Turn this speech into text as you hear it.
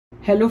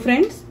Hello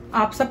friends,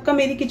 आप सबका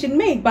मेरी किचन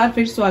में एक बार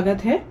फिर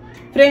स्वागत है।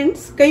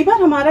 फ्रेंड्स, कई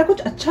बार हमारा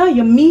कुछ अच्छा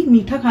यम्मी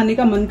मीठा खाने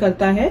का मन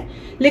करता है,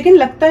 लेकिन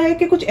लगता है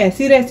कि कुछ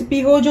ऐसी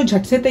रेसिपी हो जो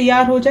झट से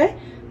तैयार हो जाए।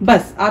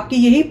 बस आपकी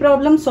यही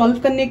प्रॉब्लम सॉल्व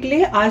करने के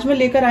लिए आज मैं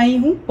लेकर आई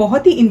हूँ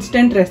बहुत ही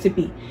इंस्टेंट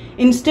रेसिपी,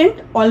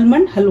 इंस्टेंट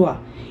आलमंड हलवा।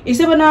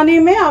 इसे बनाने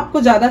में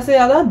आपको ज्यादा से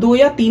ज्यादा 2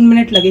 या 3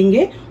 मिनट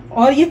लगेंगे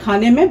और ये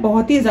खाने में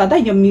बहुत ही ज्यादा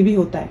यम्मी भी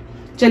होता है।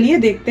 चलिए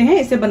देखते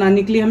हैं इसे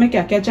बनाने के लिए हमें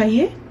क्या क्या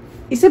चाहिए।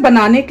 इसे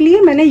बनाने के लिए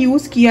मैंने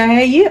यूज किया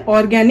है ये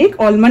ऑर्गेनिक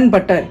आलमंड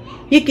बटर।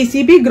 ये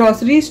किसी भी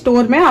ग्रोसरी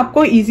स्टोर में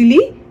आपको इजीली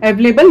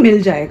अवेलेबल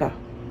मिल जाएगा।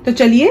 तो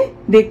चलिए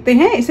देखते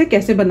हैं इसे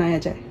कैसे बनाया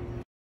जाए।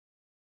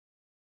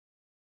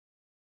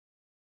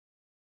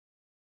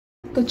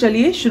 तो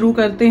चलिए शुरू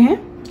करते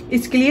हैं।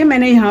 इसके लिए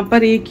मैंने यहाँ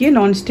पर एक ये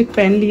नॉन स्टिक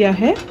पैन लिया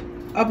है।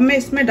 अब मैं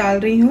इसमें डाल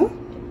रही हूँ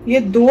ये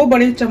 2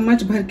 बड़े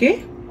चम्मच भर के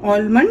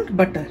आलमंड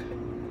बटर।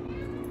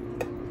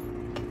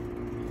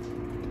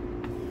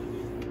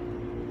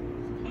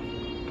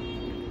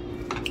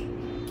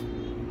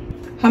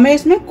 हमें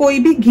इसमें कोई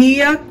भी घी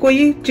या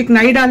कोई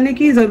चिकनाई डालने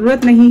की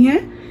जरूरत नहीं है,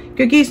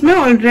 क्योंकि इसमें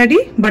ऑलरेडी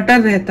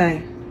बटर रहता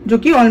है जो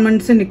कि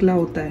आलमंड से निकला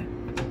होता है।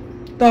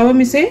 तो अब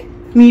हम इसे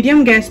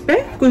मीडियम गैस पे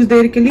कुछ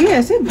देर के लिए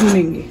ऐसे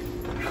भूनेंगे।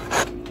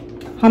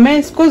 हमें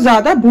इसको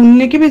ज्यादा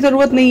भूनने की भी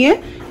जरूरत नहीं है,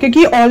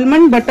 क्योंकि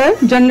almond butter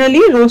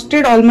generally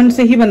roasted almond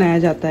से ही बनाया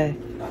जाता है।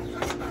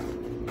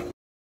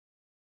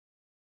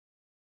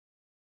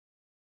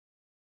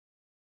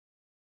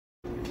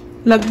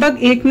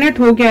 लगभग 1 मिनट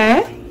हो गया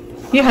है,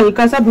 ये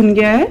हल्का सा भुन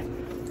गया है।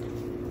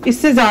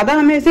 इससे ज्यादा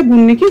हमें इसे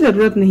भूनने की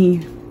जरूरत नहीं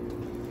है।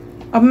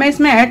 अब मैं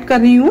इसमें ऐड कर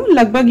रही हूँ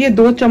लगभग ये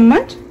 2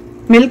 चम्मच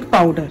मिल्क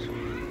पाउडर।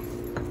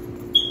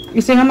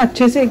 इसे हम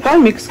अच्छे से एक बार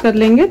मिक्स कर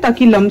लेंगे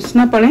ताकि लम्स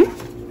ना पड़े।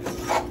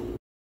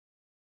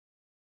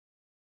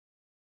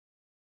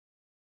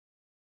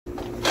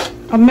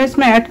 अब मैं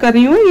इसमें ऐड कर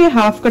रही हूँ ये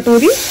 1/2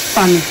 कटोरी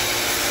पानी।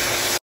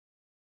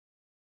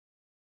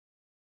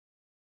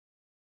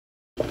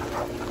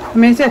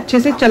 हमें इसे अच्छे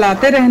से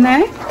चलाते रहना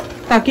है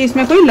ताकि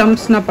इसमें कोई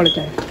लम्प्स ना पड़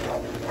जाए।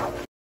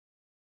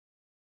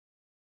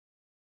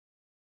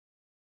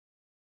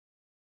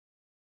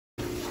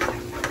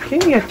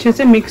 ये अच्छे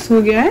से मिक्स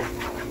हो गया है।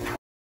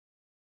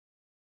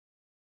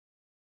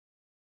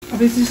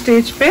 अब इस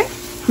स्टेज पे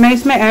मैं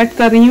इसमें ऐड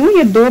कर रही हूँ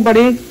ये 2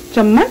 बड़े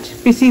चम्मच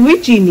पिसी हुई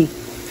चीनी।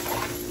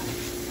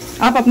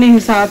 आप अपने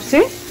हिसाब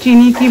से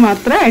चीनी की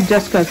मात्रा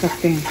एडजस्ट कर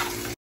सकते हैं।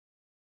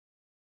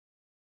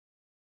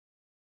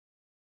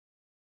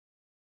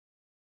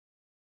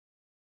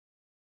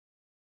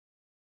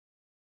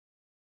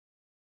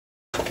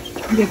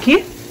 देखिए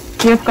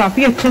ये अब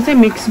काफी अच्छे से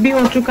मिक्स भी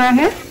हो चुका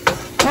है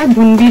और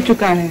भुन भी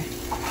चुका है।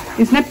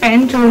 इसने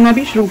पैन छोड़ना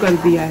भी शुरू कर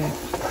दिया है।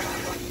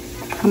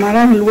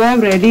 हमारा हलवा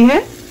अब रेडी है।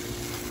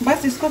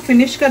 बस इसको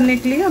फिनिश करने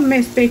के लिए अब मैं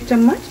इस पे 1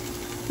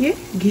 चम्मच ये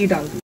घी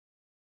डाल दूँ।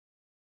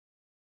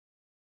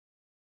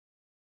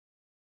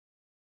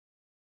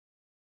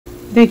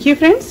 देखिए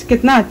फ्रेंड्स,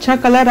 कितना अच्छा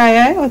कलर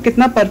आया है और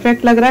कितना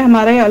परफेक्ट लग रहा है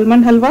हमारा ये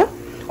आलमंड हलवा।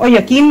 और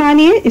यकीन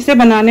मानिए इसे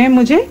बनाने में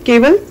मुझे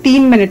केवल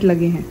 3 मिनट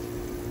लगे हैं।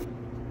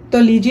 तो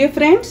लीजिए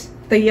फ्रेंड्स,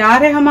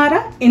 तैयार है हमारा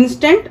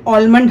इंस्टेंट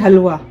आलमंड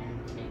हलवा।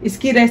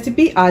 इसकी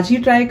रेसिपी आज ही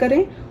ट्राई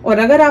करें, और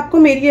अगर आपको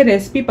मेरी ये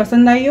रेसिपी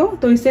पसंद आई हो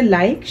तो इसे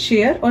लाइक,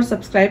 शेयर और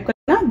सब्सक्राइब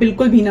करना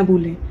बिल्कुल भी ना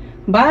भूलें।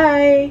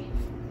 बाय।